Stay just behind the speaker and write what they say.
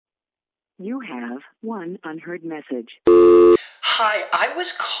You have one unheard message. Hi, I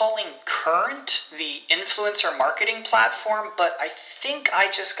was calling Current, the influencer marketing platform, but I think I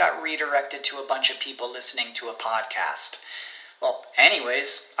just got redirected to a bunch of people listening to a podcast. Well,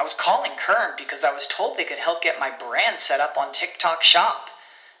 anyways, I was calling Current because I was told they could help get my brand set up on TikTok Shop,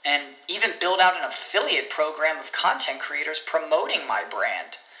 and even build out an affiliate program of content creators promoting my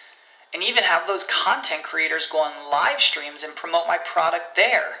brand, and even have those content creators go on live streams and promote my product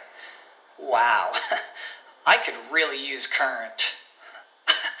there. Wow, I could really use Current.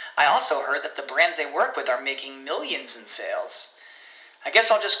 I also heard that the brands they work with are making millions in sales. I guess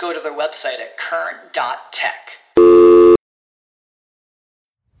I'll just go to their website at current.tech.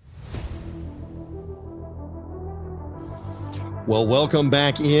 Well, welcome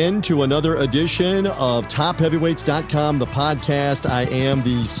back in to another edition of TopHeavyweights.com, the podcast. I am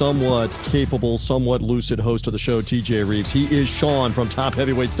the somewhat capable, somewhat lucid host of the show, TJ Reeves. He is Sean from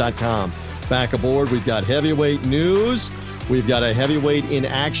TopHeavyweights.com. Back aboard, we've got heavyweight news. We've got a heavyweight in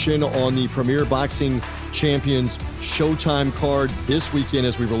action on the Premier Boxing Champions Showtime card this weekend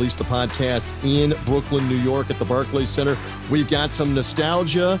as we release the podcast in Brooklyn, New York at the Barclays Center. We've got some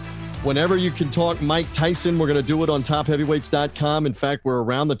nostalgia. Whenever you can talk Mike Tyson, we're going to do it on TopHeavyweights.com. In fact, we're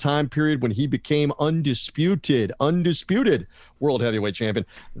around the time period when he became undisputed world heavyweight champion.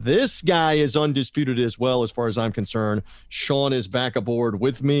 This guy is undisputed as well, as far as I'm concerned. Sean is back aboard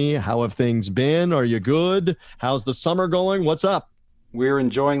with me. How have things been? Are you good? How's the summer going? What's up? We're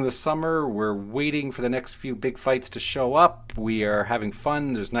enjoying the summer. We're waiting for the next few big fights to show up. We are having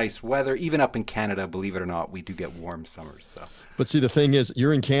fun. There's nice weather. Even up in Canada, believe it or not, we do get warm summers. So. But see, the thing is,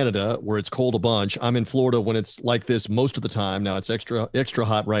 you're in Canada where it's cold a bunch. I'm in Florida when it's like this most of the time. Now it's extra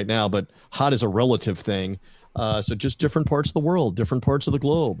hot right now, but hot is a relative thing. So just different parts of the world, different parts of the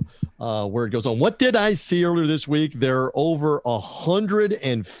globe where it goes on. What did I see earlier this week? There are over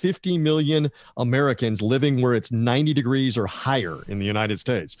 150 million Americans living where it's 90 degrees or higher in the United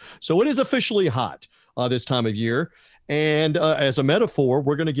States. So it is officially hot this time of year. And as a metaphor,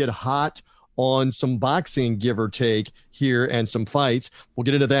 we're going to get hot on some boxing, give or take, here and some fights. We'll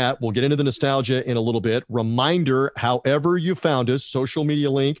get into that. We'll get into the nostalgia in a little bit. Reminder, however you found us, social media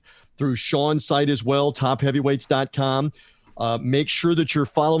link through Sean's site as well, topheavyweights.com. Make sure that you're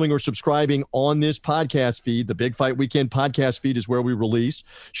following or subscribing on this podcast feed. The Big Fight Weekend podcast feed is where we release.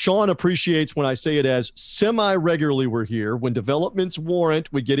 Sean appreciates when I say it as semi-regularly we're here. When developments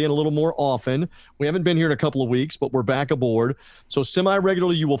warrant, we get in a little more often. We haven't been here in a couple of weeks, but we're back aboard. So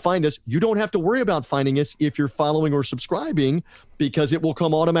semi-regularly you will find us. You don't have to worry about finding us if you're following or subscribing because it will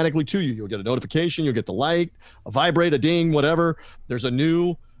come automatically to you. You'll get a notification. You'll get the like, a vibrate, a ding, whatever. There's a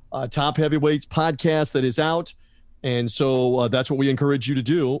new Top Heavyweights podcast that is out. And so that's what we encourage you to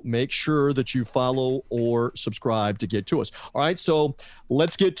do. Make sure that you follow or subscribe to get to us. All right, so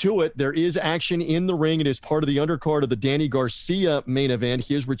let's get to it. There is action in the ring. It is part of the undercard of the Danny Garcia main event.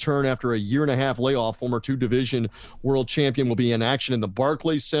 His return after a year-and-a-half layoff, former two-division world champion, will be in action in the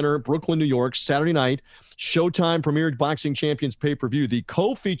Barclays Center, Brooklyn, New York, Saturday night. Showtime Premier Boxing Champions pay-per-view. The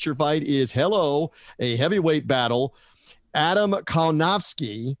co-feature fight is, a heavyweight battle. Adam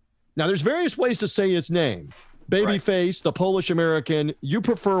Kownacki. Now, there's various ways to say his name. Babyface, right. The Polish-American. You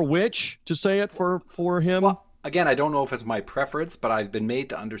prefer which to say it for him? Well, again, I don't know if it's my preference, but I've been made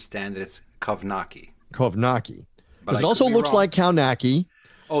to understand that it's Kownacki. Because it also looks like Kownacki.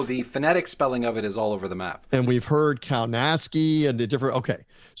 Oh, the phonetic spelling of it is all over the map. And we've heard Kownacki and the different. Okay,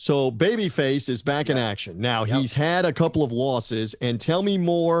 so Babyface is back in action. Now, he's had a couple of losses. And tell me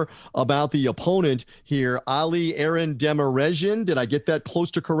more about the opponent here, Ali Erendemirezyan. Did I get that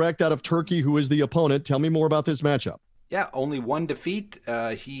close to correct out of Turkey, who is the opponent? Tell me more about this matchup. Yeah, only one defeat.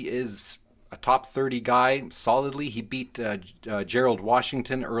 He is a top 30 guy solidly. He beat Gerald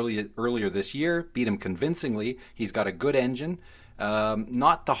Washington earlier this year, beat him convincingly. He's got a good engine.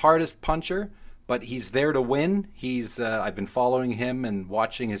 Not the hardest puncher, but he's there to win. I've been following him and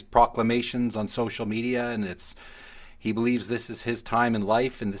watching his proclamations on social media, and he believes this is his time in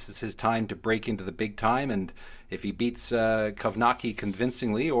life and this is his time to break into the big time. And if he beats Kownacki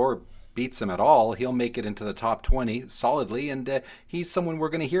convincingly or beats him at all, he'll make it into the top 20 solidly, and he's someone we're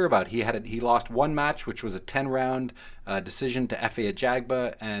going to hear about. He lost one match, which was a 10-round decision to Efe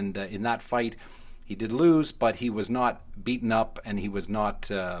Ajagba, and in that fight, he did lose, but he was not beaten up, and he was not,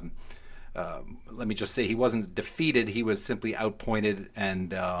 let me just say, he wasn't defeated. He was simply outpointed,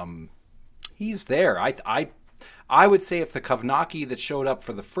 and he's there. I would say if the Kownacki that showed up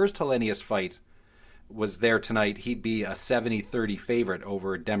for the first Helenius fight was there tonight, he'd be a 70-30 favorite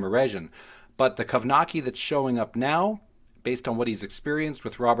over Demirezyan. But the Kownacki that's showing up now, based on what he's experienced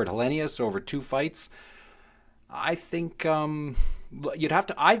with Robert Helenius over 2 fights, I think You'd have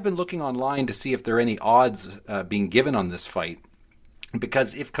to. I've been looking online to see if there are any odds being given on this fight,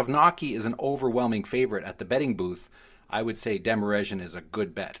 because if Kovnacki is an overwhelming favorite at the betting booth, I would say Demirezian is a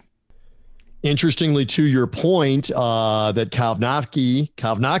good bet. Interestingly, to your point, that Kovnacki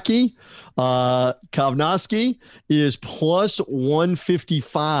is plus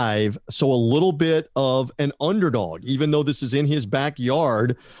 155, so a little bit of an underdog, even though this is in his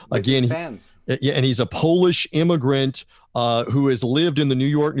backyard. With Again, his fans. And he's a Polish immigrant who has lived in the New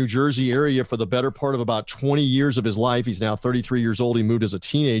York, New Jersey area for the better part of about 20 years of his life. He's now 33 years old. He moved as a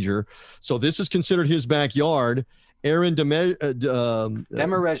teenager. So this is considered his backyard. Aaron Demirezian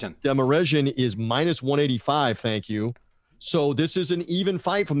is minus 185. Thank you. So this is an even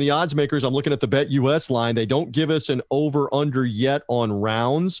fight from the odds makers. I'm looking at the BetUS line. They don't give us an over-under yet on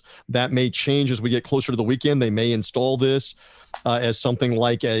rounds. That may change as we get closer to the weekend. They may install this as something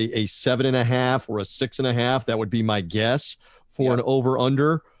like a 7.5 or a 6.5. That would be my guess for an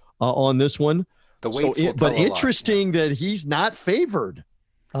over-under on this one. The weights will tell but a lot. interesting that he's not favored.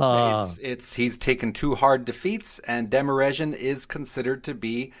 He's taken 2 hard defeats, and Demirezian is considered to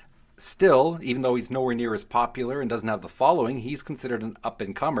be still, even though he's nowhere near as popular and doesn't have the following, he's considered an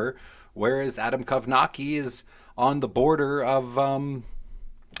up-and-comer, whereas Adam Kovnacki is on the border of a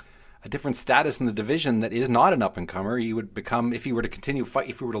different status in the division that is not an up-and-comer. He would become, if he were to continue fight,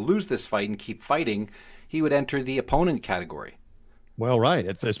 if he were to lose this fight and keep fighting, he would enter the opponent category. Well, right,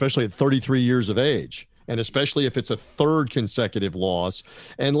 especially at 33 years of age. And especially if it's a third consecutive loss.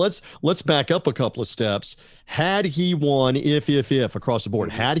 And let's back up a couple of steps. Had he won, if across the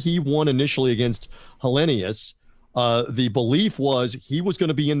board, had he won initially against Helenius, the belief was he was going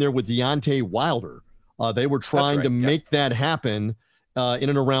to be in there with Deontay Wilder. They were trying to make that happen in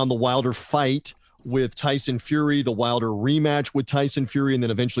and around the Wilder fight with Tyson Fury, the Wilder rematch with Tyson Fury, and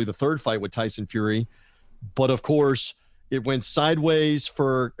then eventually the third fight with Tyson Fury. But of course, it went sideways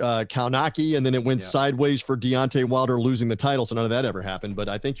for Kovnacki, and then it went sideways for Deontay Wilder losing the title, so none of that ever happened. But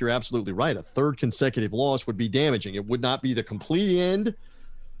I think you're absolutely right. A third consecutive loss would be damaging. It would not be the complete end.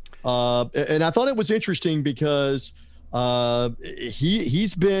 And I thought it was interesting because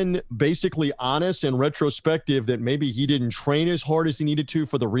he's been basically honest and retrospective that maybe he didn't train as hard as he needed to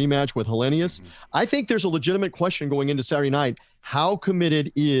for the rematch with Helenius. I think there's a legitimate question going into Saturday night. How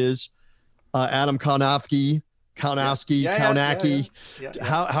committed is Adam Kovnacki?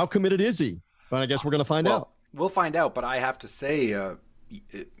 How committed is he? But I guess we're going to find out. We'll find out, but I have to say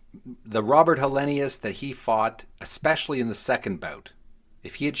the Robert Helenius that he fought, especially in the second bout,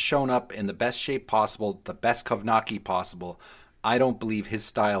 if he had shown up in the best shape possible, the best Kovnacki possible, I don't believe his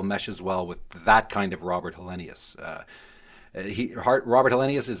style meshes well with that kind of Robert Helenius. Robert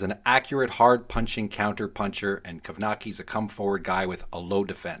Helenius is an accurate, hard-punching counter-puncher, and Kovnacki's a come-forward guy with a low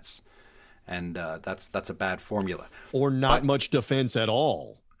defense. And that's a bad formula. Or not much defense at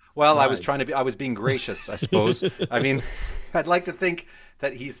all. Well, right. I was being gracious, I suppose. I mean, I'd like to think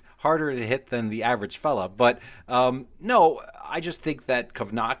that he's harder to hit than the average fella. But no, I just think that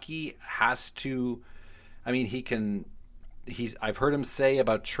Kovnacki has to, I mean, I've heard him say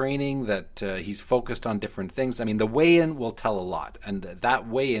about training that he's focused on different things. I mean, the weigh-in will tell a lot, and that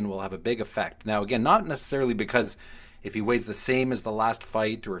weigh-in will have a big effect. Now, again, not necessarily because if he weighs the same as the last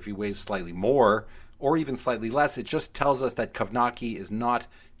fight, or if he weighs slightly more, or even slightly less, it just tells us that Kovnacki is not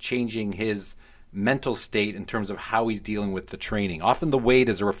changing his mental state in terms of how he's dealing with the training. Often the weight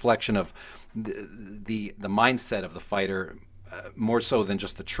is a reflection of the mindset of the fighter, more so than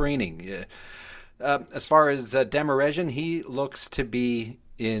just the training. As far as Demirezian, he looks to be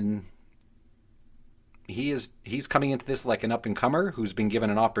in... He's coming into this like an up-and-comer who's been given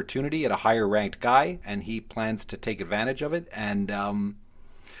an opportunity at a higher-ranked guy, and he plans to take advantage of it. And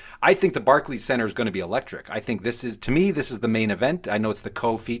I think the Barclays Center is going to be electric. I think this is the main event. I know it's the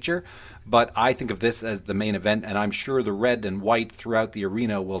co-feature, but I think of this as the main event, and I'm sure the red and white throughout the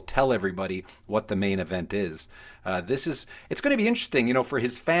arena will tell everybody what the main event is. It's going to be interesting, for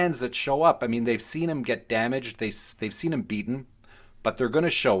his fans that show up. I mean, they've seen him get damaged. They've seen him beaten, but they're going to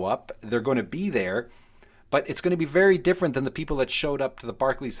show up. They're going to be there. But it's going to be very different than the people that showed up to the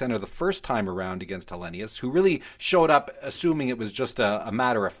Barclays Center the first time around against Helenius, who really showed up assuming it was just a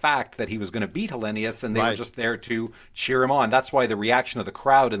matter of fact that he was going to beat Helenius, and they were just there to cheer him on. That's why the reaction of the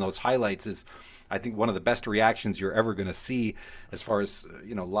crowd in those highlights is, I think, one of the best reactions you're ever going to see as far as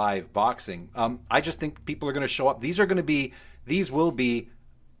live boxing. I just think people are going to show up. These will be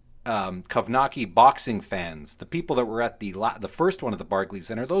Kovnacki boxing fans. The people that were at the first one at the Barclays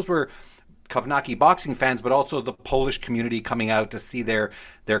Center, those were Kovnacki boxing fans, but also the Polish community coming out to see their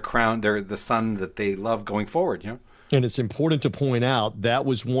crown, the son that they love going forward. And it's important to point out that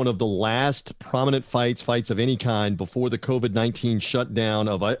was one of the last prominent fights of any kind before the COVID-19 shutdown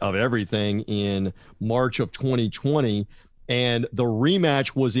of everything in March of 2020. And the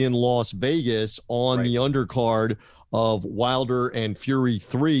rematch was in Las Vegas on the undercard of Wilder and Fury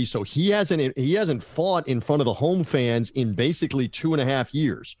 3. So he hasn't fought in front of the home fans in basically 2.5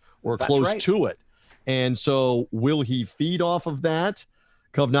 years or close to it. And so will he feed off of that?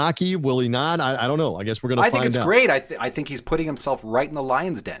 Kovnacki, will he not? I don't know. I guess we're going to find out. I think it's great. I think he's putting himself right in the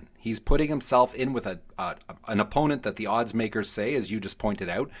lion's den. He's putting himself in with an opponent that the odds makers say, as you just pointed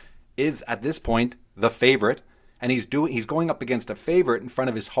out, is at this point the favorite. And he's going up against a favorite in front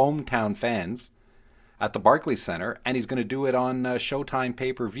of his hometown fans at the Barclays Center, and he's going to do it on Showtime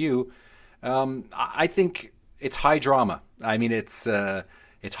pay-per-view. I think it's high drama. I mean, it's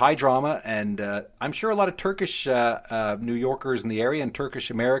high drama, and I'm sure a lot of Turkish New Yorkers in the area and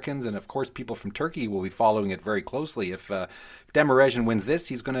Turkish Americans, and of course people from Turkey will be following it very closely. If Demirezen wins this,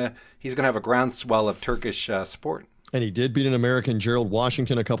 he's gonna have a groundswell of Turkish support. And he did beat an American, Gerald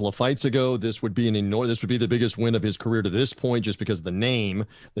Washington, a couple of fights ago. This would be the biggest win of his career to this point, just because of the name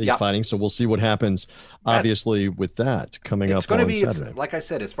that he's fighting. So we'll see what happens, obviously, with that coming up on Saturday. Like I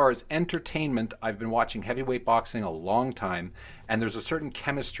said, as far as entertainment, I've been watching heavyweight boxing a long time, and there's a certain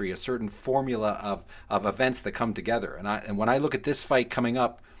chemistry, a certain formula of events that come together. And when I look at this fight coming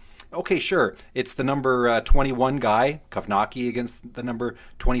up, okay, sure, it's the number 21 guy, Kovnacki, against the number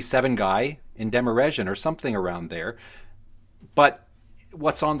 27 guy in Demirezen or something around there. But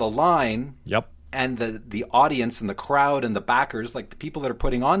what's on the line and the audience and the crowd and the backers, like the people that are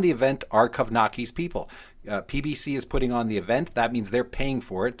putting on the event, are Kovnacki's people. PBC is putting on the event. That means they're paying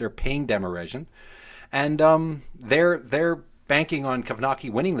for it. They're paying Demirezen. And they're banking on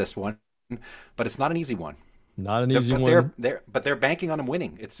Kovnacki winning this one, but it's not an easy one. Not an easy one. They're banking on him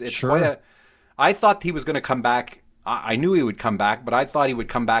winning. It's sure. quite I thought he was going to come back. I knew he would come back, but I thought he would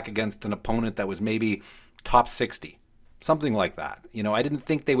come back against an opponent that was maybe top 60, something like that. You know, I didn't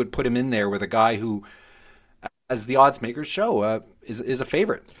think they would put him in there with a guy who, as the odds makers show, is a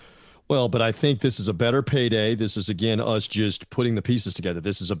favorite. Well, but I think this is a better payday. This is, again, us just putting the pieces together.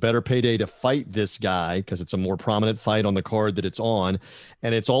 This is a better payday to fight this guy because it's a more prominent fight on the card that it's on.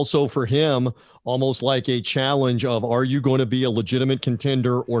 And it's also for him almost like a challenge of, are you going to be a legitimate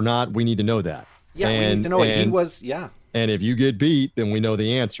contender or not? We need to know that. Yeah, we need to know. And he was, And if you get beat, then we know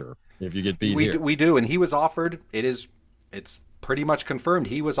the answer. If you get beat we do. And he was offered, it's pretty much confirmed,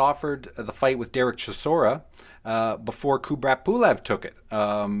 he was offered the fight with Derek Chisora before Kubrat Pulev took it.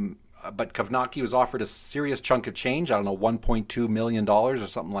 But Kovnacki was offered a serious chunk of change, I don't know, $1.2 million or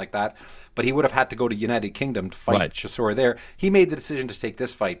something like that. But he would have had to go to United Kingdom to fight Chisora there. He made the decision to take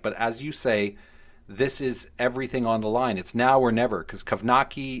this fight. But as you say, this is everything on the line. It's now or never, because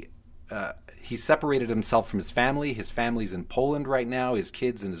Kovnacki, he separated himself from his family. His family's in Poland right now, his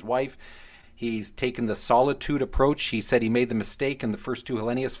kids and his wife. He's taken the solitude approach. He said he made the mistake in the first two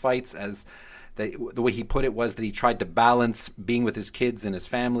Helenius fights, as the way he put it was that he tried to balance being with his kids and his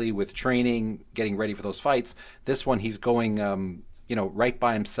family with training, getting ready for those fights. This one, he's going, right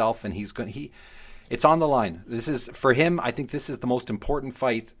by himself, and it's on the line. This is, for him, I think this is the most important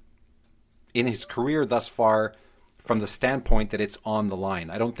fight in his career thus far, from the standpoint that it's on the line.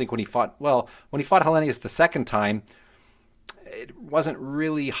 I don't think when he fought Helenius the second time, it wasn't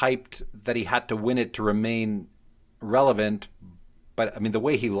really hyped that he had to win it to remain relevant. But I mean, the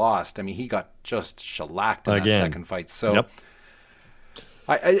way he lost, he got just shellacked in that second fight. So,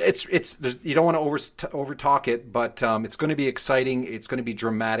 you don't want to over talk it, but it's going to be exciting. It's going to be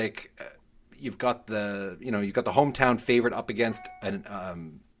dramatic. You've got the hometown favorite up against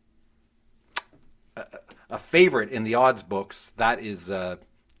a favorite in the odds books. That's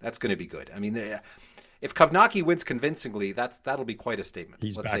going to be good. I mean, if Kovnacki wins convincingly, that'll be quite a statement.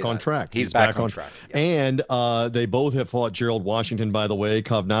 He's back on track. He's back on track. Yeah. And they both have fought Gerald Washington, by the way.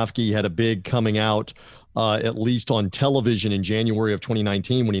 Kovnacki had a big coming out, at least on television in January of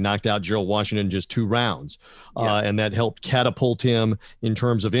 2019 when he knocked out Gerald Washington in just 2 rounds. And that helped catapult him in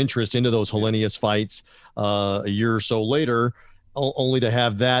terms of interest into those Helenius fights a year or so later, only to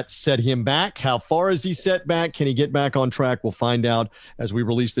have that set him back. How far is he set back? Can he get back on track? We'll find out as we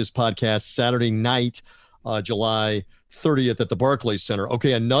release this podcast Saturday night, July 30th at the Barclays Center.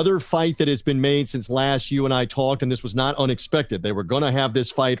 Okay, another fight that has been made since last you and I talked, and this was not unexpected. They were going to have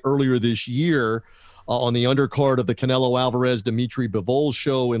this fight earlier this year on the undercard of the Canelo Alvarez-Dimitri Bivol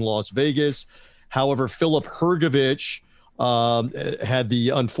show in Las Vegas. However, Filip Hrgović had the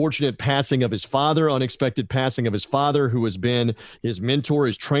unfortunate passing of his father, unexpected passing of his father, who has been his mentor,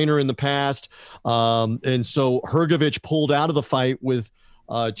 his trainer in the past. And so Hrgović pulled out of the fight with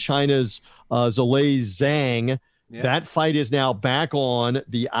China's Zhilei Zhang. Yeah. That fight is now back on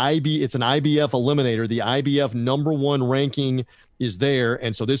the IB. It's an IBF eliminator. The IBF number 1 ranking is there.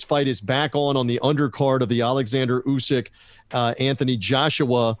 And so this fight is back on the undercard of the Alexander Usyk, Anthony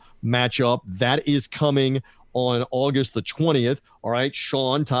Joshua matchup. That is coming on August the 20th. All right,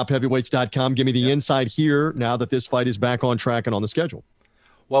 Sean, topheavyweights.com. Give me the insight here now that this fight is back on track and on the schedule.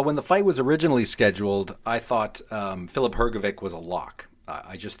 Well, when the fight was originally scheduled, I thought Filip Hrgovic was a lock.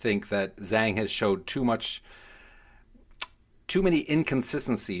 I just think that Zhang has showed too many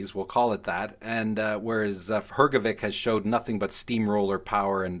inconsistencies, we'll call it that, and whereas Hrgovic has showed nothing but steamroller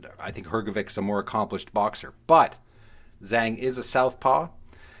power, and I think Hrgovic's a more accomplished boxer. But Zhang is a southpaw,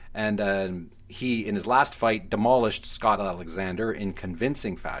 and he, in his last fight, demolished Scott Alexander in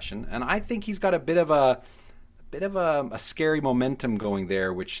convincing fashion, and I think he's got a bit of a scary momentum going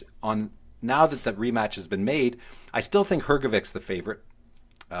there, which now that the rematch has been made, I still think Hrgovic's the favorite.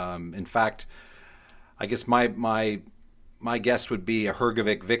 In fact, I guess my guess would be a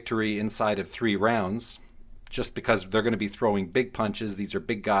Hrgovic victory inside of 3 rounds, just because they're going to be throwing big punches. These are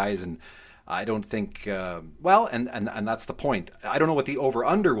big guys, and I don't think and that's the point. I don't know what the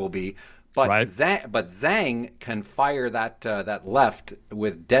over-under will be, but right. Zhang can fire that left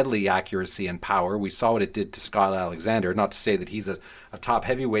with deadly accuracy and power. We saw what it did to Scott Alexander. Not to say that he's a top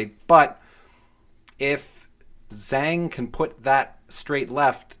heavyweight, but if Zhang can put that straight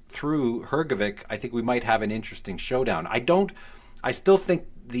left through Hrgovic, I think we might have an interesting showdown. I still think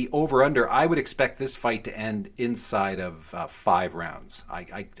the over-under, I would expect this fight to end inside of 5 rounds.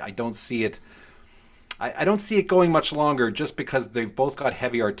 I don't see it. I don't see it going much longer, just because they've both got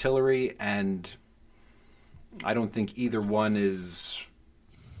heavy artillery, and I don't think either one is.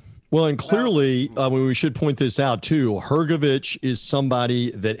 Well, and clearly, we should point this out too. Hrgovic is somebody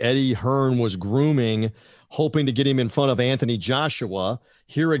that Eddie Hearn was grooming, hoping to get him in front of Anthony Joshua.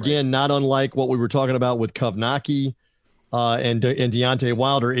 Here again, right. Not unlike what we were talking about with Kovnacki and Deontay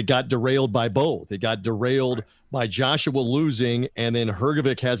Wilder, it got derailed by both. It got derailed by Joshua losing, and then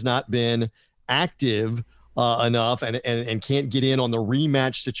Hrgovic has not been active enough and can't get in on the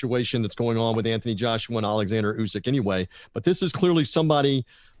rematch situation that's going on with Anthony Joshua and Alexander Usyk anyway. But this is clearly somebody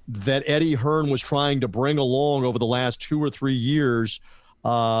that Eddie Hearn was trying to bring along over the last 2 or 3 years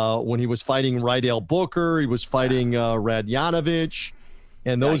when he was fighting Rydell Booker, he was fighting Radjanovic,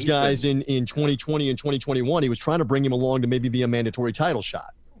 and those guys in 2020 and 2021, he was trying to bring him along to maybe be a mandatory title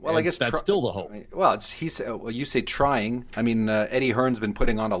shot. Well, I guess that's still the hope. Well, you say trying. I mean, Eddie Hearn's been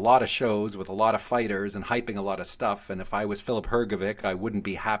putting on a lot of shows with a lot of fighters and hyping a lot of stuff. And if I was Filip Hrgovic, I wouldn't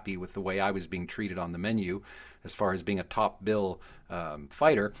be happy with the way I was being treated on the menu as far as being a top bill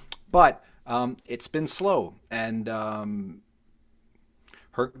fighter. But it's been slow. And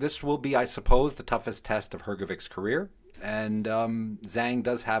this will be, I suppose, the toughest test of Hrgovic's career. And Zhang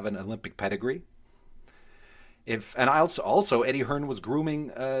does have an Olympic pedigree. Also Eddie Hearn was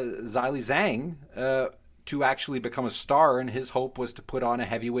grooming Zhilei Zhang to actually become a star, and his hope was to put on a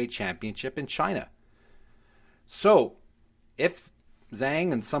heavyweight championship in China. So, if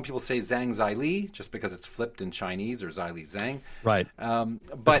Zhang, and some people say Zhang Zhilei, just because it's flipped in Chinese, or Zhilei Zhang. Right. But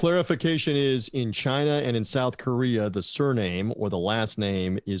the clarification is, in China and in South Korea, the surname or the last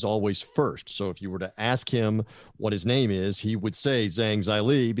name is always first. So if you were to ask him what his name is, he would say Zhang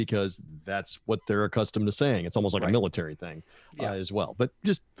Zhilei, because that's what they're accustomed to saying. It's almost like a military thing as well. But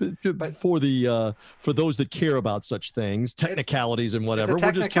just for those that care about such things, technicalities and whatever,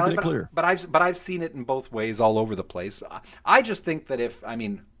 we're just keeping it clear. But I've seen it in both ways all over the place. I just think that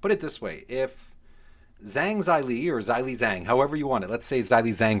put it this way, if Zhang Zhilei or Zhilei Zhang, however you want it, let's say Zhilei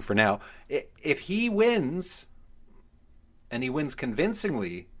Zhang for now, if he wins, and he wins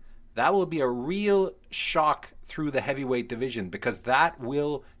convincingly, that will be a real shock through the heavyweight division, because that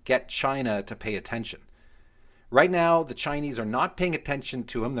will get China to pay attention. Right now, the Chinese are not paying attention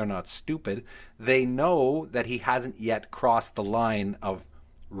to him. They're not stupid. They know that he hasn't yet crossed the line of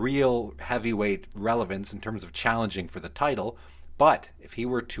real heavyweight relevance in terms of challenging for the title. But if he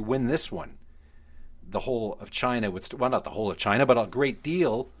were to win this one, the whole of China would, well, not the whole of China, but a great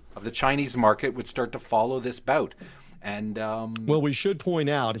deal of the Chinese market would start to follow this bout. And well, we should point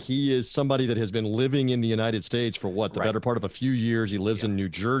out he is somebody that has been living in the United States for the better part of a few years. He lives in New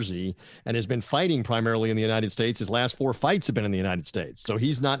Jersey and has been fighting primarily in the United States. His last 4 fights have been in the United States. So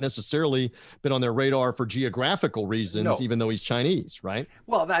he's not necessarily been on their radar for geographical reasons, even though he's Chinese, right?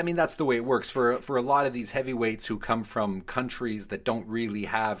 Well, that's the way it works for a lot of these heavyweights who come from countries that don't really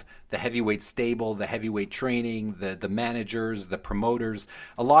have the heavyweight stable, the heavyweight training, the managers, the promoters.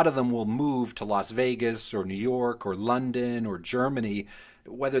 A lot of them will move to Las Vegas or New York or London or Germany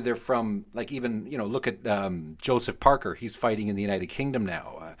whether they're from, like, even, look at Joseph Parker. He's fighting in the United Kingdom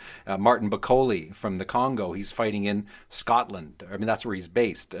now. Martin Bakole from the Congo. He's fighting in Scotland. I mean, that's where he's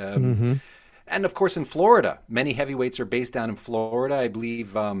based. And of course, in Florida, many heavyweights are based down in Florida. I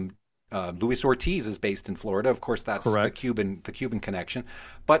believe Luis Ortiz is based in Florida. Of course, that's the Cuban connection.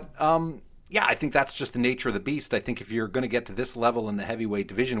 But yeah, I think that's just the nature of the beast. I think if you're going to get to this level in the heavyweight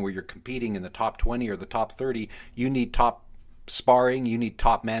division where you're competing in the top 20 or the top 30, you need top sparring, you need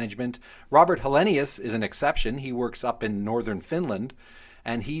top management. Robert Helenius is an exception. He works up in northern Finland,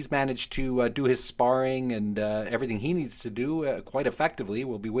 and he's managed to do his sparring and everything he needs to do quite effectively.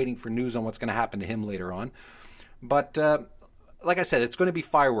 We'll be waiting for news on what's going to happen to him later on. But like I said, it's going to be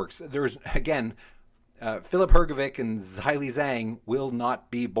fireworks. There's, again, Filip Hrgovic and Zhilei Zhang will not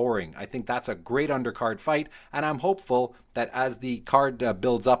be boring. I think that's a great undercard fight, and I'm hopeful that as the card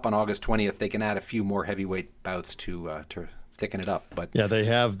builds up on August 20th, they can add a few more heavyweight bouts to thicken it up. But yeah, they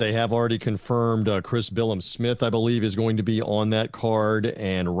have already confirmed Chris Billum-Smith, I believe, is going to be on that card,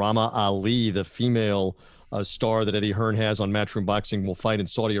 and Rama Ali, the female star that Eddie Hearn has on Matchroom Boxing, will fight in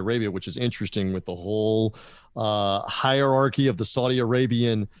Saudi Arabia, which is interesting with the whole hierarchy of the Saudi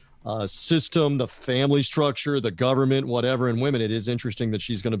Arabian system, the family structure, the government, whatever, and women. It is interesting that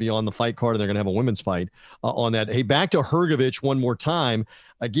she's going to be on the fight card and they're going to have a women's fight on that. Hey, back to Hrgovic one more time.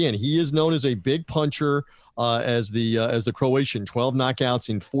 Again, he is known as a big puncher, as the Croatian, 12 knockouts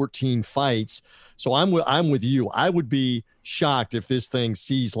in 14 fights. So I'm with you. I would be shocked if this thing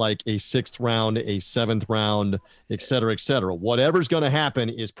sees like a 6th round, a 7th round, et cetera, et cetera. Whatever's going to happen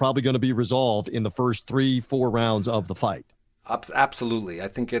is probably going to be resolved in the first 3-4 rounds of the fight. Absolutely. I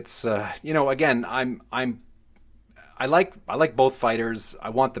think it's again, I like both fighters. I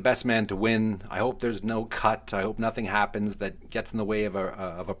want the best man to win. I hope there's no cut. I hope nothing happens that gets in the way of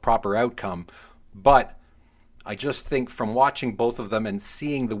a proper outcome. But I just think from watching both of them and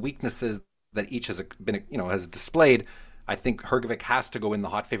seeing the weaknesses that each has been, has displayed, I think Hrgovic has to go in the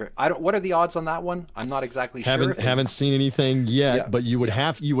hot favorite. What are the odds on that one? I'm not exactly sure. Haven't seen anything yet, but you would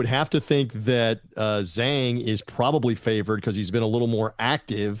have to think that Zhang is probably favored because he's been a little more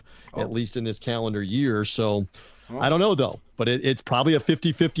active, at least in this calendar year. So I don't know though, but it's probably a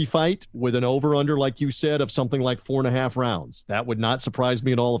 50-50 fight with an over-under, like you said, of something like 4.5 rounds. That would not surprise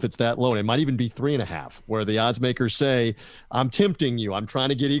me at all if it's that low. And it might even be 3.5, where the odds makers say, I'm tempting you. I'm trying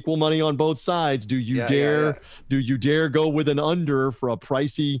to get equal money on both sides. Do you dare? Do you dare go with an under for a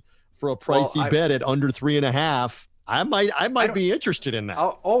pricey bet at under 3.5? I might be interested in that.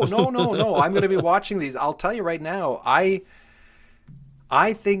 No. I'm going to be watching these. I'll tell you right now. I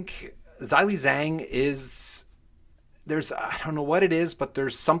think Zhilei Zhang is. I don't know what it is, but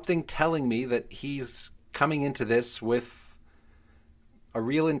there's something telling me that he's coming into this with a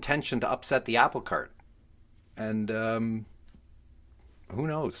real intention to upset the apple cart. And who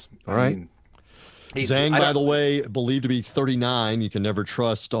knows? All right. Zhang, by the way, believed to be 39. You can never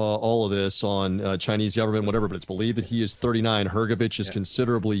trust all of this on Chinese government, whatever, but it's believed that he is 39. Hrgovic is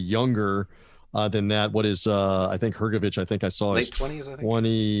considerably younger than that. What is I think Hrgovic, I saw late is 20s, I think.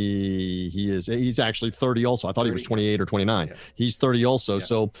 20. He's actually 30 also. I thought 30. he was 28 or 29. Yeah. He's 30 also. Yeah.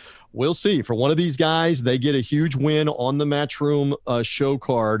 So we'll see. For one of these guys, they get a huge win on the Matchroom show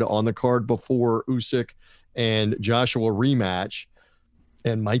card, on the card before Usyk and Joshua rematch.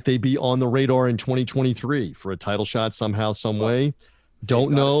 And might they be on the radar in 2023 for a title shot somehow, some way?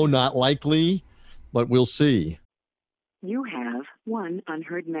 Don't know, not likely, but we'll see. You have one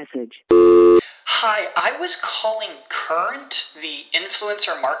unheard message. Hi, I was calling Current, the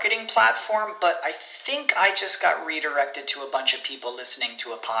influencer marketing platform, but I think I just got redirected to a bunch of people listening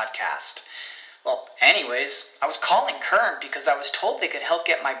to a podcast. Well, anyways, I was calling Current because I was told they could help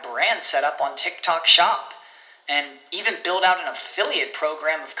get my brand set up on TikTok Shop, and even build out an affiliate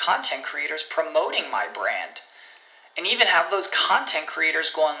program of content creators promoting my brand, and even have those content creators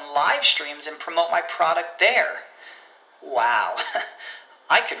go on live streams and promote my product there. Wow,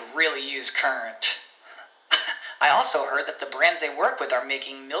 I could really use Current. I also heard that the brands they work with are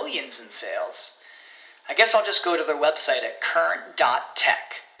making millions in sales. I guess I'll just go to their website at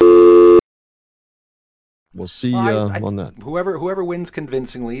current.tech. We'll see on that. Whoever wins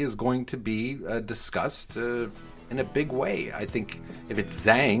convincingly is going to be discussed in a big way. I think if it's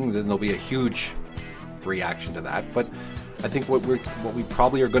Zhang, then there'll be a huge reaction to that. But I think what we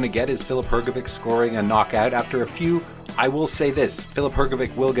probably are going to get is Filip Hrgovic scoring a knockout after a few. I will say this: Filip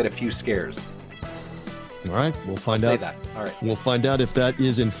Hrgovic will get a few scares. All right, we'll find out. Say that. All right, we'll find out if that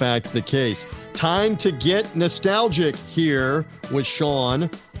is in fact the case. Time to get nostalgic here with Sean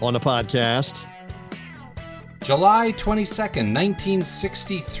on the podcast. July 22nd,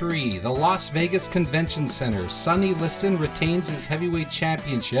 1963, the Las Vegas Convention Center. Sonny Liston retains his heavyweight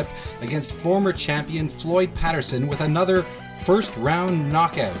championship against former champion Floyd Patterson with another first-round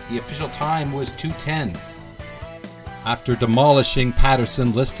knockout. The official time was 2:10. After demolishing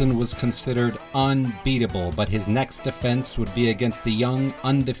Patterson, Liston was considered unbeatable, but his next defense would be against the young,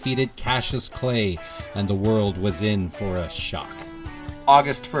 undefeated Cassius Clay, and the world was in for a shock.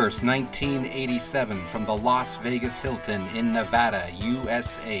 August 1st, 1987, from the Las Vegas Hilton in Nevada,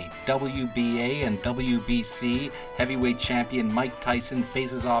 USA, WBA and WBC heavyweight champion Mike Tyson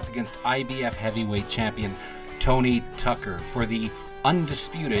faces off against IBF heavyweight champion Tony Tucker for the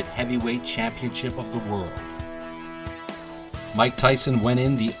undisputed heavyweight championship of the world. Mike Tyson went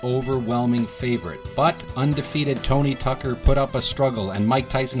in the overwhelming favorite, but undefeated Tony Tucker put up a struggle, and Mike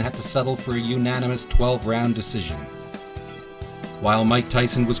Tyson had to settle for a unanimous 12-round decision. While Mike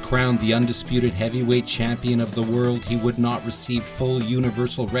Tyson was crowned the undisputed heavyweight champion of the world, he would not receive full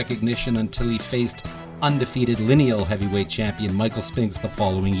universal recognition until he faced undefeated lineal heavyweight champion Michael Spinks the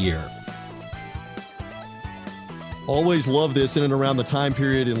following year. Always love this in and around the time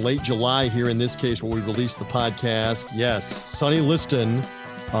period in late July here in this case where we released the podcast. Yes, Sonny Liston,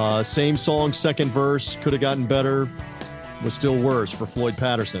 same song, second verse, could have gotten better, was still worse for Floyd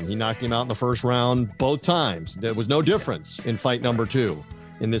Patterson. He knocked him out in the first round both times. There was no difference in fight number 2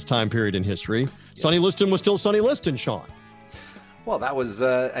 in this time period in history. Sonny Liston was still Sonny Liston, Sean. Well, that was,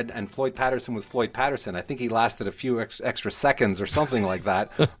 and Floyd Patterson was Floyd Patterson. I think he lasted a few extra seconds or something like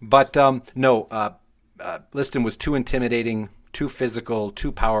that. But Liston was too intimidating, too physical,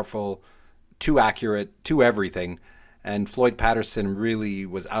 too powerful, too accurate, too everything. And Floyd Patterson really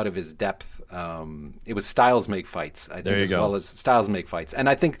was out of his depth. It was styles make fights, I think, well as styles make fights. And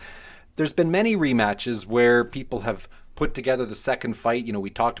I think there's been many rematches where people have put together the second fight. You know, we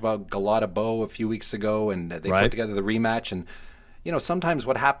talked about Galata Bowe a few weeks ago, and they put together the rematch. And, you know, sometimes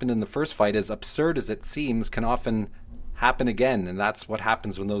what happened in the first fight, as absurd as it seems, can often happen again. And that's what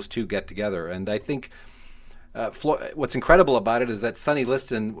happens when those two get together. And I think what's incredible about it is that Sonny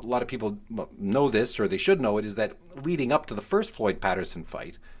Liston, a lot of people know this, or they should know it, is that leading up to the first Floyd Patterson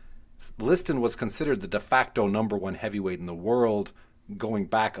fight, Liston was considered the de facto number 1 heavyweight in the world going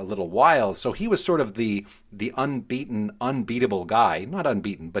back a little while. So he was sort of the unbeaten, unbeatable guy. Not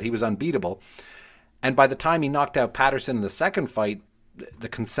unbeaten, but he was unbeatable. And by the time he knocked out Patterson in the second fight, the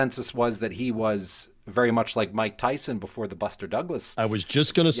consensus was that he was very much like Mike Tyson before the Buster Douglas. I was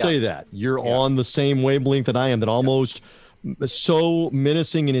just going to say that. You're on the same wavelength that I am, that almost so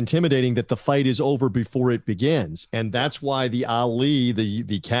menacing and intimidating that the fight is over before it begins. And that's why the Ali,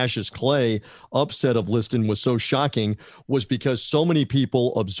 the Cassius Clay upset of Liston was so shocking, was because so many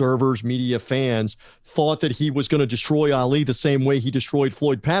people, observers, media fans, thought that he was going to destroy Ali the same way he destroyed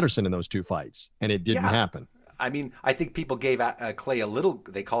Floyd Patterson in those two fights. And it didn't happen. I mean, I think people gave Clay a little,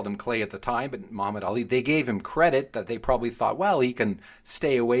 they called him Clay at the time, but Muhammad Ali, they gave him credit that they probably thought, well, he can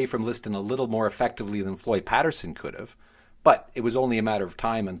stay away from Liston a little more effectively than Floyd Patterson could have. But it was only a matter of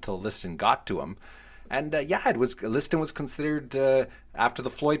time until Liston got to him. And Liston was considered, after the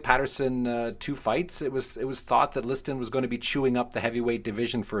Floyd Patterson 2 fights, it was thought that Liston was going to be chewing up the heavyweight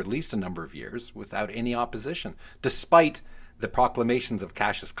division for at least a number of years without any opposition, despite the proclamations of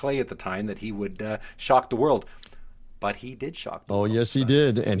Cassius Clay at the time that he would shock the world. But he did shock the world. Oh, yes, he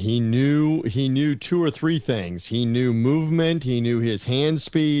did. And he knew 2 or 3 things. He knew movement. He knew his hand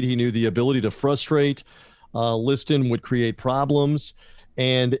speed. He knew the ability to frustrate. Liston would create problems.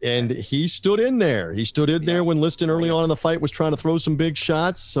 And he stood in there. He stood in there when Liston early on in the fight was trying to throw some big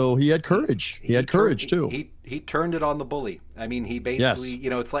shots. So he had courage. He had courage, too. He turned it on the bully. I mean, he basically,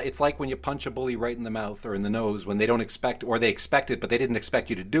 it's like when you punch a bully right in the mouth or in the nose when they don't expect, or they expect it, but they didn't expect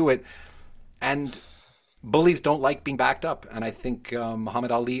you to do it. And bullies don't like being backed up. And I think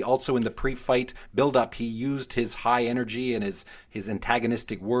Muhammad Ali also in the pre-fight build-up, he used his high energy and his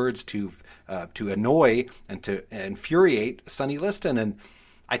antagonistic words to annoy and to infuriate Sonny Liston. And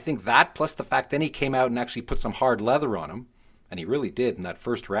I think that, plus the fact then he came out and actually put some hard leather on him, and he really did in that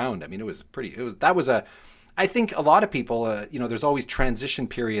first round. I mean, I think a lot of people, there's always transition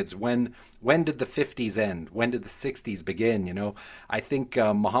periods. When did the 50s end? When did the 60s begin? I think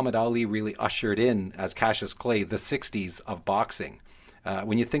Muhammad Ali really ushered in, as Cassius Clay, the 60s of boxing.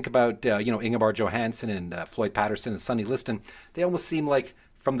 When you think about, Ingemar Johansson and Floyd Patterson and Sonny Liston, they almost seem like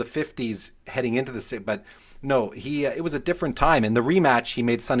from the 50s heading into the, but no, it was a different time. In the rematch, he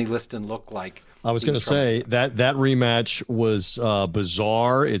made Sonny Liston look like, I was going to say that rematch was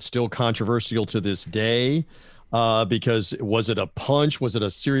bizarre. It's still controversial to this day. because was it a punch? Was it a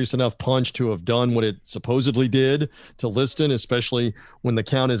serious enough punch to have done what it supposedly did to Liston, especially when the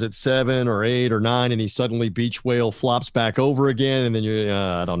count is at 7 or 8 or 9 and he suddenly beach whale flops back over again, and then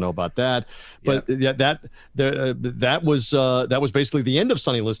I don't know about that. But that was basically the end of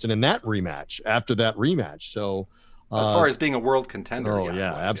Sonny Liston in that rematch. After that rematch, so. As far as being a world contender. Oh,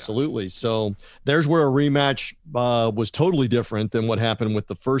 yeah, absolutely. So there's where a rematch was totally different than what happened with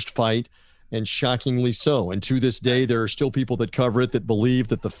the first fight, and shockingly so. And to this day, there are still people that cover it that believe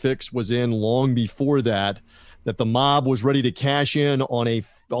that the fix was in long before that the mob was ready to cash in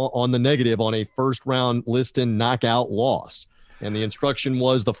on the negative on a first-round Liston knockout loss. And the instruction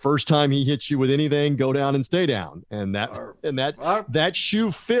was the first time he hits you with anything, go down and stay down. And that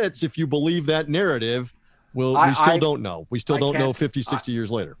shoe fits if you believe that narrative. Well, we still don't know. We still don't know 50, 60 years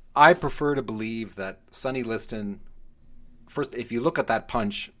later. I prefer to believe that Sonny Liston, first, if you look at that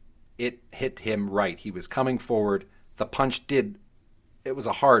punch, it hit him right. He was coming forward. The punch it was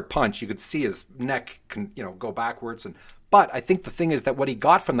a hard punch. You could see his neck go backwards. But I think the thing is that what he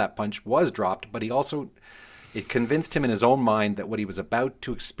got from that punch was dropped, but it convinced him in his own mind that what he was about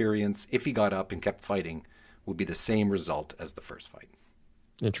to experience, if he got up and kept fighting, would be the same result as the first fight.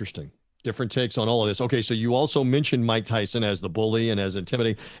 Interesting. Different takes on all of this. Okay, so you also mentioned Mike Tyson as the bully and as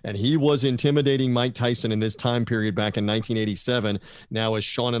intimidating, and he was intimidating Mike Tyson in this time period back in 1987. Now, as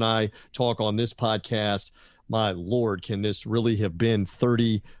Sean and I talk on this podcast, my Lord, can this really have been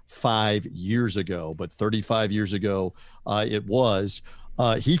 35 years ago? But 35 years ago, it was.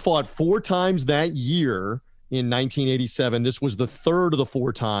 He fought 4 times that year in 1987. This was the third of the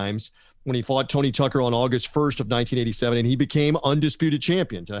 4 times when he fought Tony Tucker on August 1st of 1987, and he became undisputed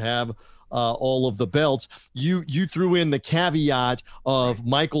champion to have all of the belts. You threw in the caveat of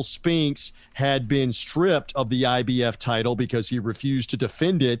Michael Spinks had been stripped of the IBF title because he refused to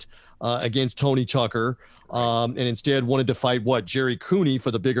defend it against Tony Tucker, and instead wanted to fight Jerry Cooney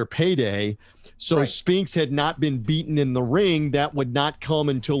for the bigger payday. So Spinks had not been beaten in the ring. That would not come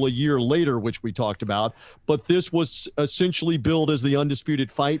until a year later, which we talked about. But this was essentially billed as the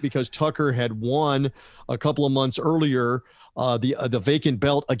undisputed fight because Tucker had won a couple of months earlier the vacant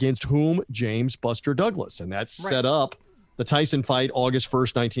belt against whom? James Buster Douglas. And that set up the Tyson fight August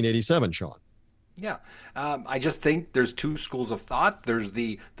 1st, 1987, Sean. Yeah. I just think there's 2 schools of thought. There's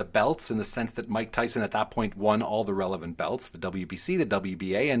the belts in the sense that Mike Tyson at that point won all the relevant belts, the WBC, the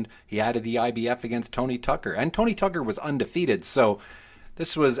WBA, and he added the IBF against Tony Tucker. And Tony Tucker was undefeated, so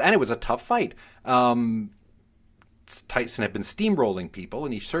it was a tough fight. Tyson had been steamrolling people,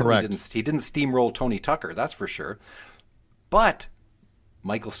 and he certainly didn't steamroll Tony Tucker, that's for sure. But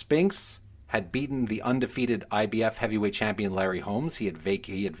Michael Spinks had beaten the undefeated IBF heavyweight champion Larry Holmes. He had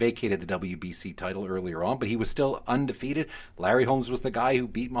vacated the WBC title earlier on, but he was still undefeated. Larry Holmes was the guy who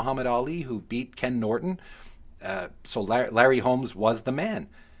beat Muhammad Ali, who beat Ken Norton. So Larry Holmes was the man.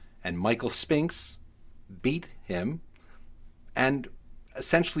 And Michael Spinks beat him and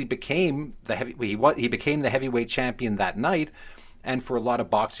essentially became he became the heavyweight champion that night. And for a lot of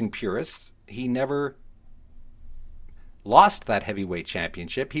boxing purists, he never lost that heavyweight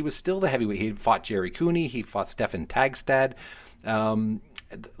championship. He was still the heavyweight. He fought Jerry Cooney. He fought Stefan Tagstad.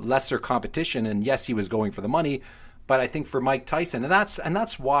 Lesser competition, and yes, he was going for the money. But I think for Mike Tyson, and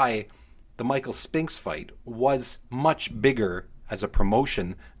that's why the Michael Spinks fight was much bigger as a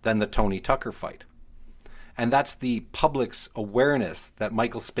promotion than the Tony Tucker fight. And that's the public's awareness that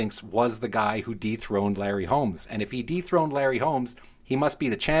Michael Spinks was the guy who dethroned Larry Holmes. And if he dethroned Larry Holmes, he must be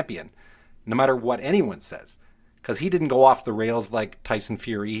the champion, no matter what anyone says. Because he didn't go off the rails like Tyson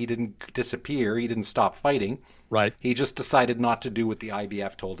Fury. He didn't disappear. He didn't stop fighting. Right. He just decided not to do what the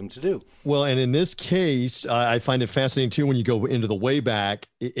IBF told him to do. Well, and in this case, I find it fascinating, too, when you go into the way back,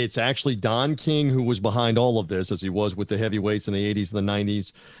 it's actually Don King who was behind all of this, as he was with the heavyweights in the 80s and the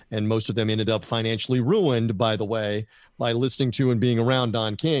 90s. And most of them ended up financially ruined, by the way, by listening to and being around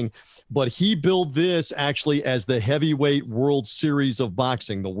Don King. But he billed this actually as the Heavyweight World Series of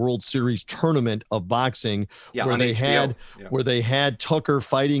Boxing, the World Series Tournament of Boxing, where they had Tucker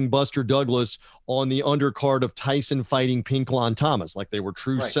fighting Buster Douglas on the undercard of Tyson fighting Pinklon Thomas, like they were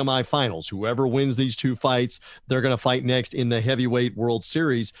true semifinals. Whoever wins these 2 fights, they're going to fight next in the Heavyweight World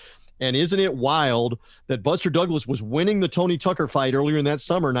Series. And isn't it wild that Buster Douglas was winning the Tony Tucker fight earlier in that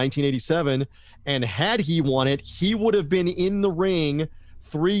summer, 1987, and had he won it, he would have been in the ring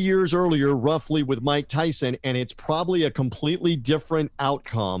 3 years earlier, roughly, with Mike Tyson, and it's probably a completely different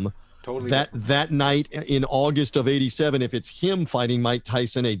outcome. Totally that night in August of 87, if it's him fighting Mike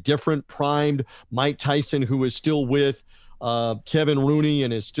Tyson, a different primed Mike Tyson who is still with Kevin Rooney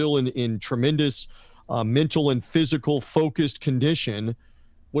and is still in tremendous mental and physical focused condition.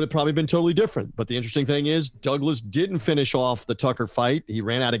 would have probably been totally different. But the interesting thing is Douglas didn't finish off the Tucker fight. He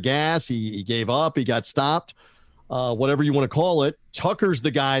ran out of gas. He gave up. He got stopped. Whatever you want to call it. Tucker's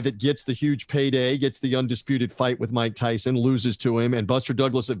the guy that gets the huge payday, gets the undisputed fight with Mike Tyson, loses to him, and Buster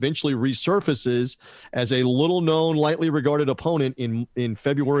Douglas eventually resurfaces as a little-known, lightly regarded opponent in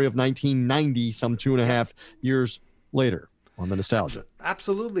February of 1990, some 2.5 years later on the Nostalgia.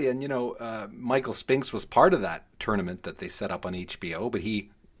 Absolutely. And, Michael Spinks was part of that tournament that they set up on HBO, but he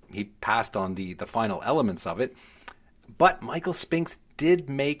passed on the final elements of it. But Michael Spinks did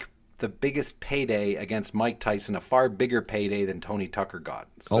make the biggest payday against Mike Tyson, a far bigger payday than Tony Tucker got.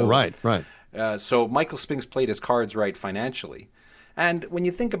 So, right. So Michael Spinks played his cards right financially. And when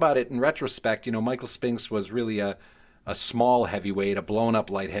you think about it in retrospect, Michael Spinks was really a small heavyweight, a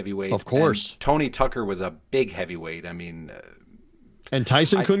blown-up light heavyweight. Of course. And Tony Tucker was a big heavyweight. I mean... and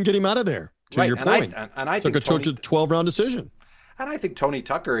Tyson couldn't get him out of there, to your point. I think took a 12-round decision. And I think Tony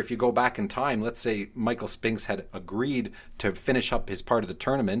Tucker, if you go back in time, let's say Michael Spinks had agreed to finish up his part of the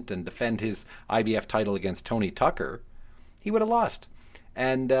tournament and defend his IBF title against Tony Tucker, he would have lost.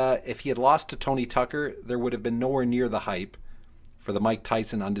 And if he had lost to Tony Tucker, there would have been nowhere near the hype for the Mike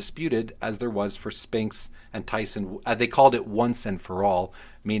Tyson Undisputed as there was for Spinks and Tyson. They called it once and for all,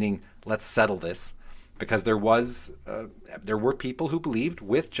 meaning let's settle this. Because there were people who believed,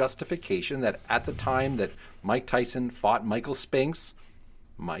 with justification, that at the time that Mike Tyson fought Michael Spinks,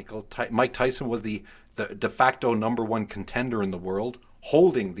 Mike Tyson was the de facto number one contender in the world,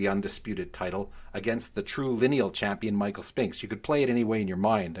 holding the undisputed title against the true lineal champion Michael Spinks. You could play it any way in your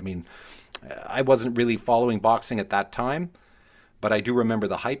mind. I mean, I wasn't really following boxing at that time, but I do remember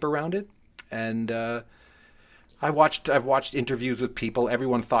the hype around it, and I've watched interviews with people.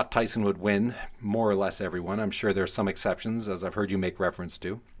 Everyone thought Tyson would win, more or less everyone. I'm sure there's some exceptions, as I've heard you make reference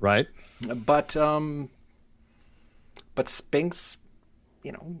to. Right. But Spinks,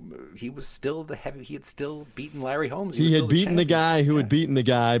 he was still he had still beaten Larry Holmes. He had beaten the guy who had beaten the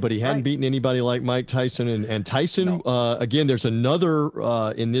guy, but he hadn't beaten anybody like Mike Tyson. And Tyson, again, there's another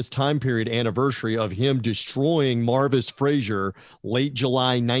in this time period anniversary of him destroying Marvis Frazier late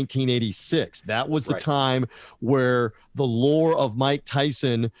July 1986. That was the time where the lore of Mike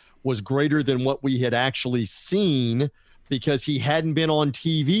Tyson was greater than what we had actually seen, because he hadn't been on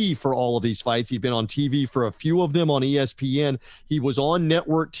TV for all of these fights. He'd been on TV for a few of them on ESPN. He was on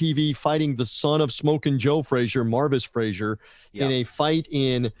network TV fighting the son of Smokin' Joe Frazier, Marvis Frazier, in a fight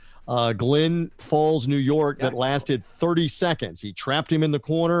in Glen Falls, New York that lasted 30 seconds. He trapped him in the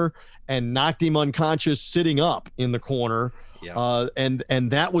corner and knocked him unconscious sitting up in the corner. Yeah. And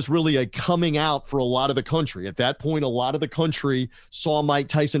that was really a coming out for a lot of the country. At that point, a lot of the country saw Mike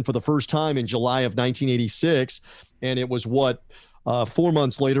Tyson for the first time in July of 1986. And it was 4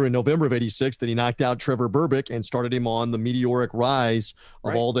 months later in November of 86 that he knocked out Trevor Berbick and started him on the meteoric rise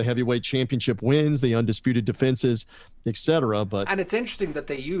of all the heavyweight championship wins, the undisputed defenses, etc. And it's interesting that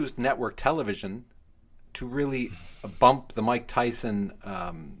they used network television to really bump the Mike Tyson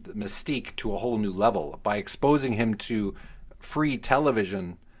mystique to a whole new level by exposing him to free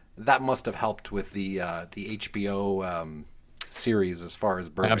television. That must have helped with the HBO series as far as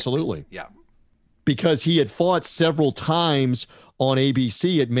Berbick. Absolutely. Yeah. Because he had fought several times on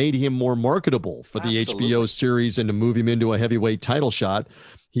ABC, it made him more marketable for the HBO series and to move him into a heavyweight title shot.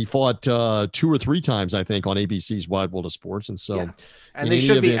 He fought 2 or 3 times, I think, on ABC's Wide World of Sports, and so. Yeah. And they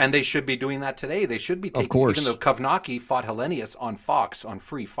should be doing that today. They should be taking, of course, even though Kovnacki fought Helenius on Fox, on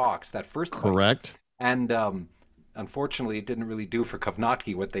Free Fox, that first fight. Correct. And unfortunately, it didn't really do for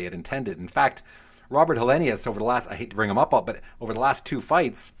Kovnacki what they had intended. In fact, Robert Helenius, I hate to bring him up, but over the last 2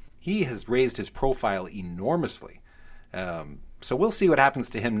 fights, he has raised his profile enormously. So we'll see what happens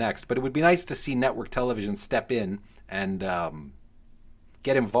to him next. But it would be nice to see network television step in and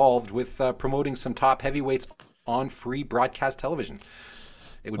get involved with promoting some top heavyweights on free broadcast television.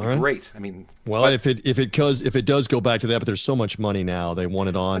 It would be great. I mean, well, if it does go back to that, but there's so much money now, they want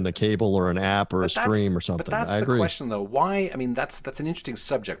it on the cable or an app or a stream or something. But that's the question, though. Why? I mean, that's an interesting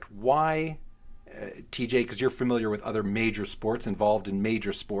subject. Why? TJ, because you're familiar with other major sports, involved in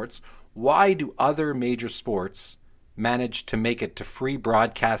major sports, why do other major sports manage to make it to free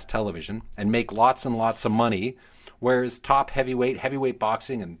broadcast television and make lots and lots of money, whereas top heavyweight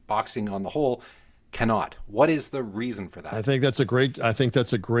boxing and boxing on the whole cannot? What is the reason for that? I think that's a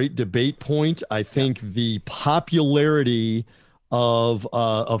great debate point. I think the popularity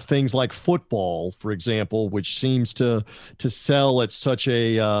of things like football, for example, which seems to sell at such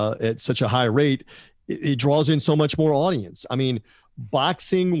a high rate, it draws in so much more audience. I mean,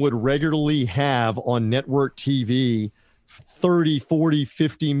 boxing would regularly have on network TV 30, 40,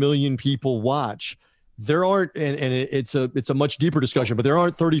 50 million people watch. there aren't, and it's a much deeper discussion, but there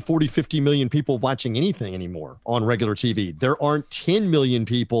aren't 30, 40, 50 million people watching anything anymore on regular TV. There aren't 10 million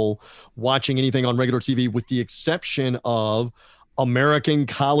people watching anything on regular TV, with the exception of American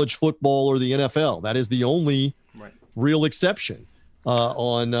college football or the NFL. That is the only real exception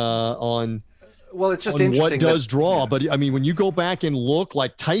on well, it's just on interesting what does draw. yeah. But I mean, when you go back and look,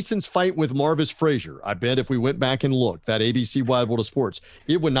 like Tyson's fight with Marvis Frazier, I bet if we went back and looked, that ABC Wide World of Sports,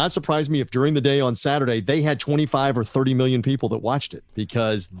 it would not surprise me if during the day on Saturday they had 25 or 30 million people that watched it,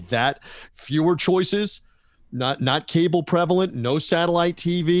 because that fewer choices, not cable prevalent, no satellite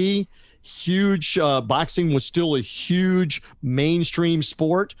TV. Huge boxing was still a huge mainstream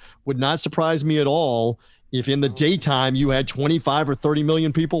sport. Would not surprise me at all if in the daytime you had 25 or 30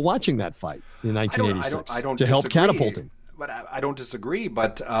 million people watching that fight in 1986 I don't to help disagree, catapult him. But I don't disagree.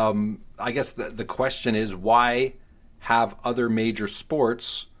 But I guess the question is, why have other major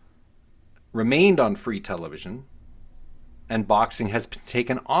sports remained on free television and boxing has been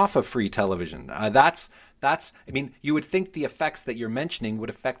taken off of free television? That's, I mean, you would think the effects that you're mentioning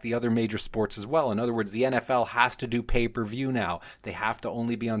would affect the other major sports as well. In other words, the NFL has to do pay-per-view now. They have to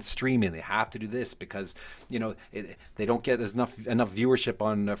only be on streaming. They have to do this because, they don't get enough viewership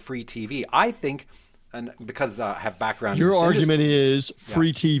on free TV. I think, and because I have background in Your this argument industry, is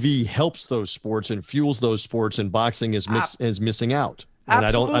free TV helps those sports and fuels those sports, and boxing is missing out. And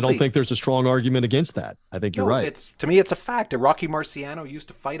I don't think there's a strong argument against that. I think you're right. To me, it's a fact. Rocky Marciano used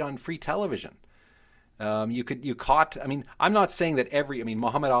to fight on free television. I'm not saying that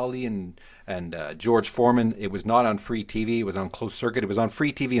Muhammad Ali and George Foreman, it was not on free TV. It was on closed circuit. It was on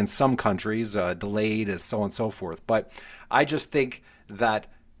free TV in some countries, delayed, as so on and so forth. But I just think that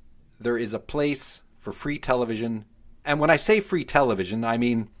there is a place for free television. And when I say free television, I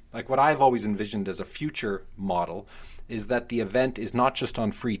mean, like, what I've always envisioned as a future model is that the event is not just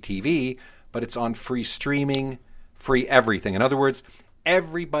on free TV, but it's on free streaming, free everything. In other words,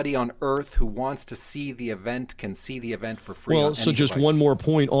 everybody on earth who wants to see the event can see the event for free. Well, so just one more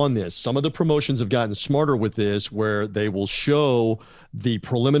point on this. Some of the promotions have gotten smarter with this, where they will show the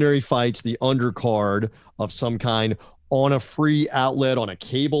preliminary fights, the undercard of some kind, on a free outlet, on a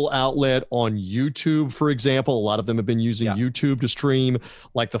cable outlet, on YouTube, for example. A lot of them have been using YouTube to stream,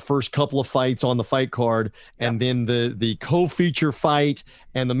 like the first couple of fights on the fight card, and then the co-feature fight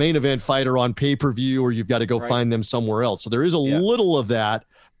and the main event fight are on pay-per-view, or you've got to go find them somewhere else. So there is a little of that,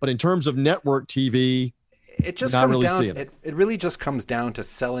 but in terms of network TV, it just comes down. It really just comes down to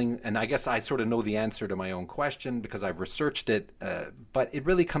selling, and I guess I sort of know the answer to my own question because I've researched it. But it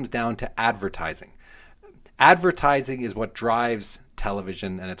really comes down to advertising. Advertising is what drives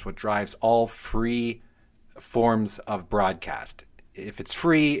television, and it's what drives all free forms of broadcast. If it's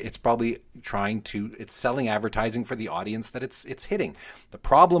free, it's probably it's selling advertising for the audience that it's hitting. The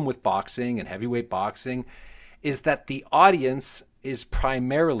problem with boxing and heavyweight boxing is that the audience is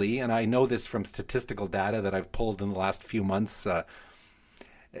primarily, and I know this from statistical data that I've pulled in the last few months,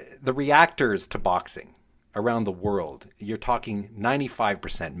 the reactors to boxing around the world, you're talking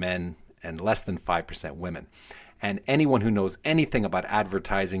 95% men and less than 5% women. And anyone who knows anything about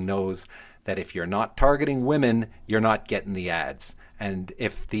advertising knows that if you're not targeting women, you're not getting the ads. And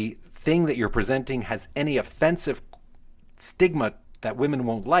if the thing that you're presenting has any offensive stigma that women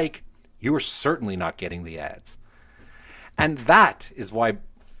won't like, you're certainly not getting the ads. And that is why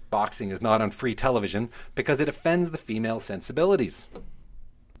boxing is not on free television, because it offends the female sensibilities.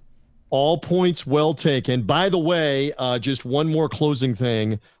 All points well taken. By the way, just one more closing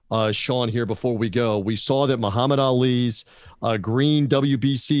thing, Sean, here before we go. We saw that Muhammad Ali's green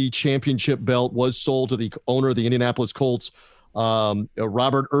WBC championship belt was sold to the owner of the Indianapolis Colts,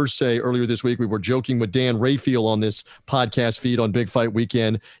 Robert Irsay, earlier this week. We were joking with Dan Rayfield on this podcast feed on Big Fight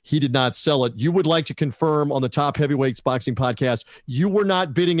Weekend. He did not sell it. You would like to confirm on the Top Heavyweights Boxing Podcast, you were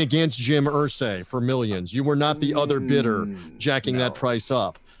not bidding against Jim Irsay for millions. You were not the other bidder jacking that price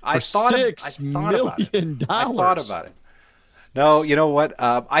up. I thought $6 million. I thought about it. No, you know what?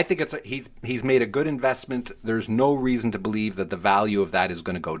 I think he's made a good investment. There's no reason to believe that the value of that is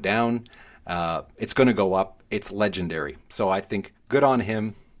going to go down. It's going to go up. It's legendary. So I think good on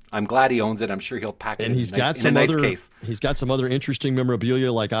him. I'm glad he owns it. I'm sure he'll pack it in a nice case. He's got some other interesting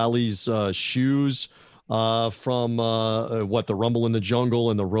memorabilia, like Ali's shoes from the Rumble in the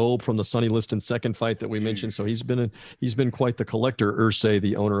Jungle, and the robe from the Sonny Liston second fight that we mentioned. So he's been quite the collector, Irsay,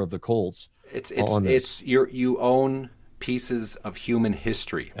 the owner of the Colts. You own pieces of human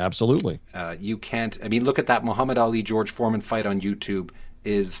history. Absolutely. You can't. I mean, look at that Muhammad Ali George Foreman fight on YouTube.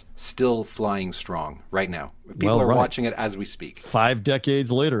 is still flying strong right now. People are watching it as we speak. 5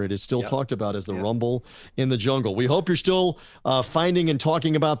 decades later, it is still talked about as the Rumble in the Jungle. We hope you're still finding and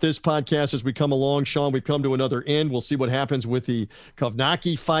talking about this podcast as we come along. Sean, we've come to another end. We'll see what happens with the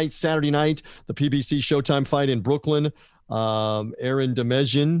Kovnacki fight Saturday night, the PBC Showtime fight in Brooklyn. Aaron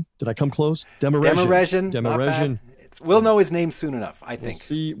Demirjian. Did I come close? Demirjian. We'll know his name soon enough, I think.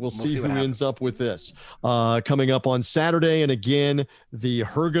 We'll see who ends up with this. Coming up on Saturday, and again, the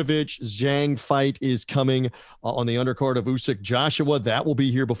Hrgovic-Zhang fight is coming on the undercard of Usyk Joshua. That will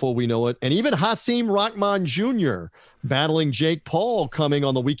be here before we know it. And even Hasim Rahman Jr. battling Jake Paul coming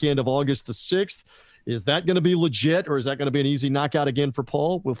on the weekend of August the 6th. Is that going to be legit, or is that going to be an easy knockout again for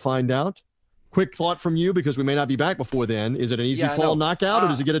Paul? We'll find out. Quick thought from you, because we may not be back before then. Is it an easy Paul knockout, or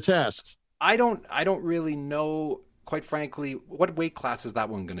does he get a test? I don't really know. Quite frankly, what weight class is that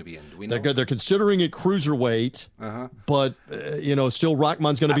one going to be in? Do we know? They're considering it cruiserweight, but still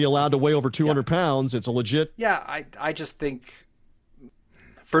Rahman's going to be allowed to weigh over 200 pounds. It's a legit. Yeah, I just think,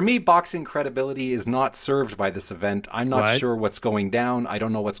 for me, boxing credibility is not served by this event. I'm not sure what's going down. I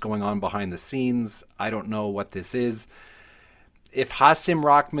don't know what's going on behind the scenes. I don't know what this is. If Hasim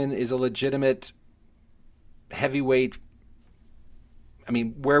Rahman is a legitimate heavyweight, I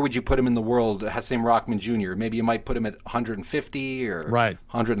mean, where would you put him in the world? Hasim Rahman Jr. Maybe you might put him at 150 or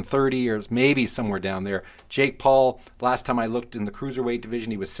 130 or maybe somewhere down there. Jake Paul, last time I looked in the cruiserweight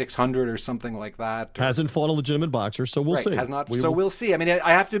division, he was 600 or something like that. Hasn't fought a legitimate boxer, so we'll see. Has not. We'll see. I mean,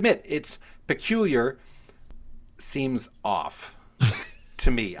 I have to admit, it's peculiar. Seems off to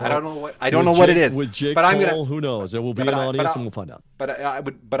me. Well, I don't know what it is. With Jake Paul, who knows? There will be an audience, and we'll find out. But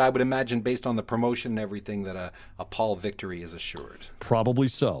I would imagine, based on the promotion and everything, that a Paul victory is assured. Probably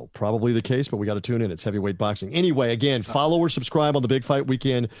so. Probably the case, but we got to tune in. It's heavyweight boxing. Anyway, again, follow or subscribe on the Big Fight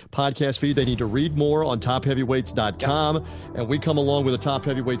Weekend podcast feed. They need to read more on topheavyweights.com. And we come along with a Top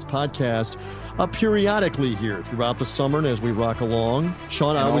Heavyweights podcast periodically here throughout the summer and as we rock along.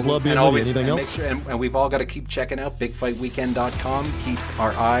 Sean, I always love being with you. Anything else? And we've all got to keep checking out bigfightweekend.com. Keep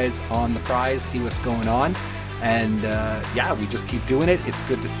our eyes on the prize, see what's going on. And we just keep doing it. It's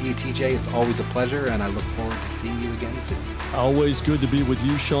good to see you, TJ. It's always a pleasure, and I look forward to seeing you again soon. Always good to be with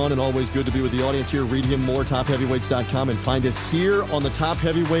you, Sean, and always good to be with the audience here. Read him more, topheavyweights.com, and find us here on the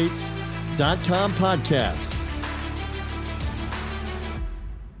topheavyweights.com podcast.